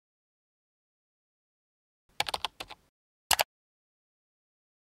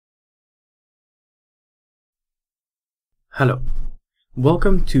Hello,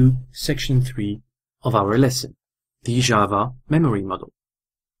 welcome to section 3 of our lesson, the Java memory model.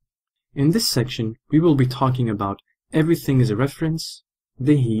 In this section, we will be talking about everything is a reference,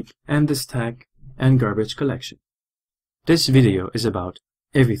 the heap and the stack, and garbage collection. This video is about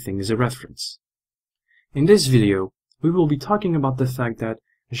everything is a reference. In this video, we will be talking about the fact that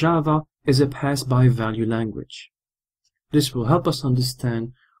Java is a pass-by-value language. This will help us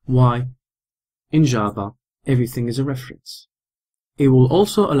understand why, in Java, everything is a reference. It will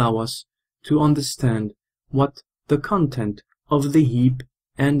also allow us to understand what the content of the heap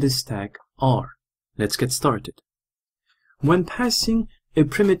and the stack are. Let's get started. When passing a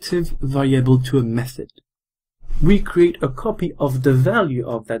primitive variable to a method, we create a copy of the value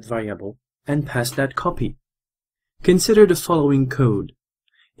of that variable and pass that copy. Consider the following code,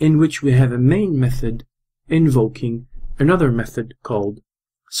 in which we have a main method invoking another method called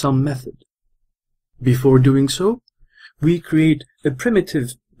SUMMethod. Before doing so, we create a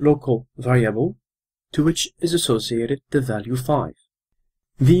primitive local variable to which is associated the value 5.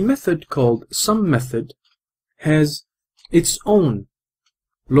 The method called SUMMethod has its own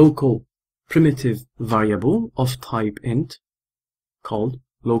local primitive variable of type int called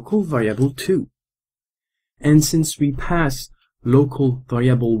local variable 2. And since we pass local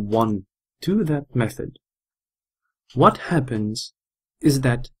variable 1 to that method, what happens is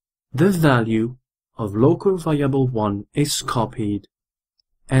that the value of local variable 1 is copied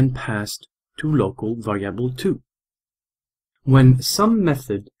and passed to local variable 2. When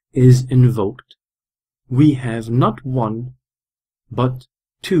SUMMethod is invoked, we have not one, but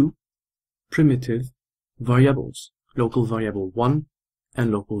two primitive variables, local variable 1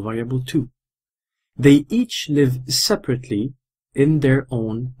 and local variable 2. They each live separately in their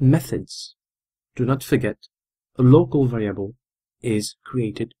own methods. Do not forget, a local variable is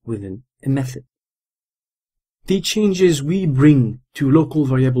created within a method. The changes we bring to local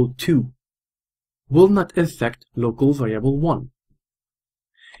variable 2 will not affect local variable 1.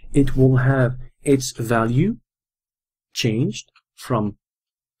 It will have its value changed from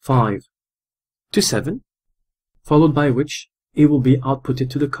 5 to 7, followed by which it will be outputted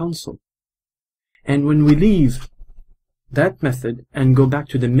to the console. And when we leave that method and go back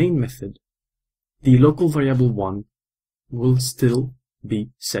to the main method, the local variable 1 will still be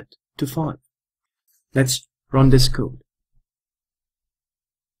set to 5. Let's run this code.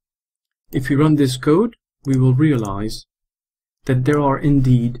 If we run this code, we will realize that there are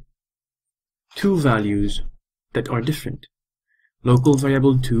indeed two values that are different. Local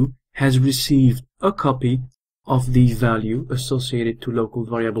variable 2 has received a copy of the value associated to local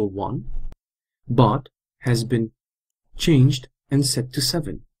variable 1, but has been changed and set to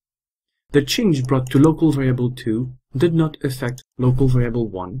 7. The change brought to local variable 2 did not affect local variable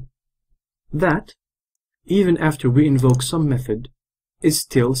 1. That, even after we invoke SUMMethod, is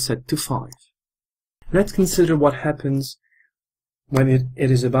still set to 5. Let's consider what happens when it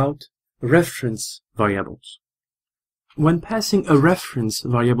is about reference variables. When passing a reference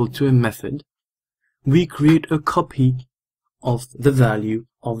variable to a method, we create a copy of the value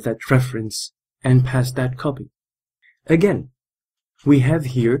of that reference and pass that copy. Again, we have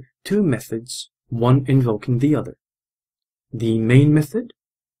here two methods, one invoking the other. The main method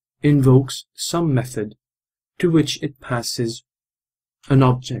invokes SUMMethod, to which it passes an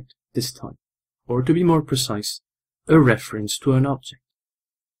object this time, or to be more precise, a reference to an object.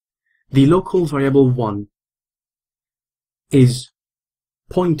 The local variable 1 is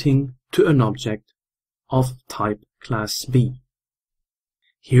pointing to an object of type class B.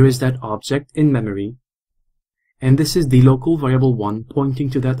 Here is that object in memory, and this is the local variable 1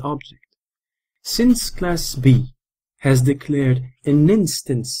 pointing to that object. Since class B has declared an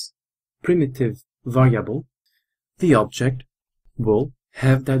instance primitive variable, the object will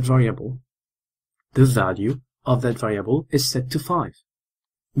have that variable. The value of that variable is set to 5.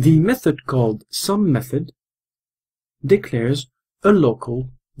 The method called SUMMethod declares a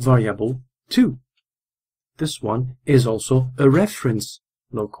local variable 2. This one is also a reference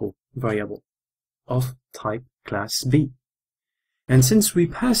local variable of type class B. And since we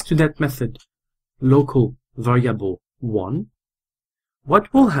pass to that method local variable 1,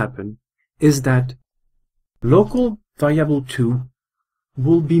 what will happen is that local variable 2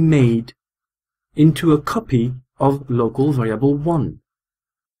 will be made into a copy of local variable 1.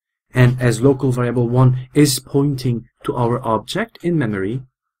 And as local variable 1 is pointing to our object in memory,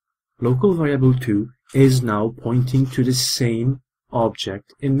 local variable 2 is now pointing to the same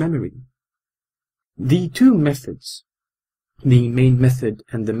object in memory. The two methods, the main method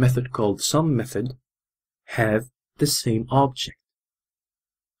and the method called SUMMethod, have the same object.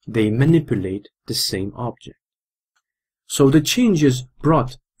 They manipulate the same object. So the changes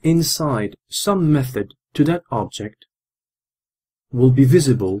brought inside some method to that object will be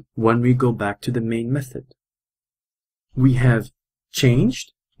visible when we go back to the main method. We have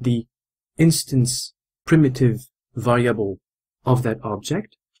changed the instance primitive variable of that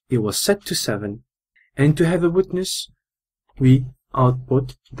object. It was set to 7, and to have a witness, we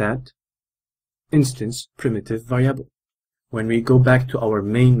output that instance primitive variable. When we go back to our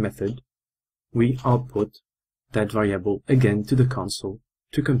main method, we output that variable again to the console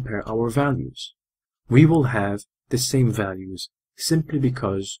to compare our values. We will have the same values simply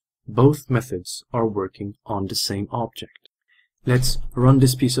because both methods are working on the same object. Let's run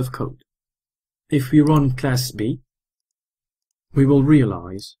this piece of code. If we run class B, we will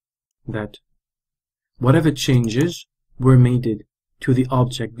realize that whatever changes were made to the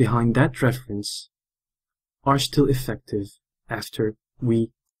object behind that reference are still effective after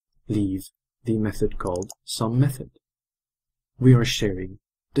we leave the method called SUMMethod. We are sharing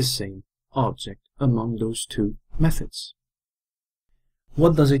the same object among those two methods.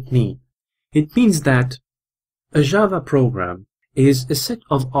 What does it mean? It means that a Java program is a set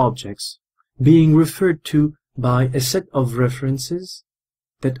of objects being referred to by a set of references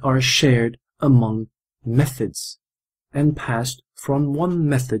that are shared among methods and passed from one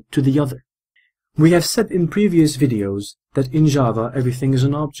method to the other. We have said in previous videos that in Java everything is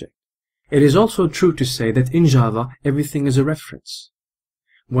an object. It is also true to say that in Java everything is a reference.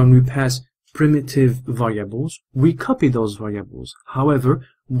 When we pass primitive variables, we copy those variables. However,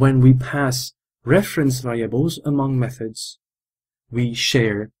 when we pass reference variables among methods, we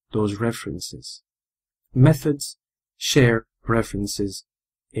share those references. Methods share references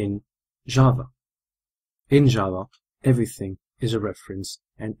in Java. In Java, everything is a reference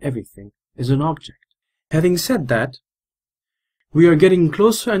and everything is an object. Having said that, we are getting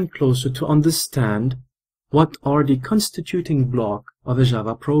closer and closer to understand what are the constituting block of a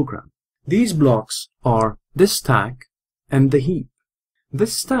Java program. These blocks are the stack and the heap. The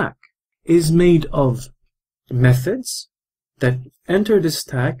stack is made of methods that enter the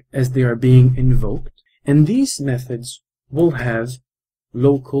stack as they are being invoked, and these methods will have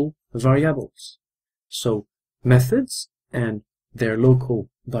local variables. So methods and their local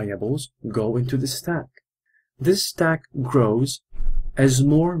variables go into the stack. This stack grows as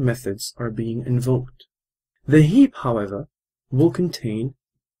more methods are being invoked. The heap, however, will contain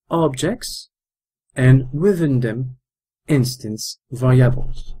objects and within them instance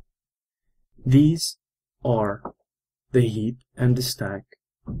variables. These are the heap and the stack,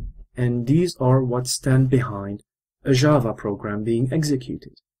 and these are what stand behind a Java program being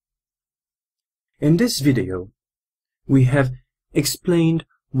executed. In this video, we have explained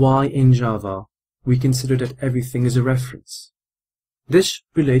why in Java we consider that everything is a reference. This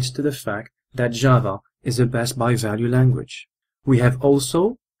relates to the fact that Java is a best-by-value language. We have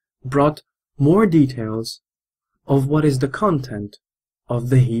also brought more details of what is the content of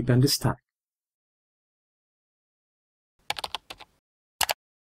the heap and the stack.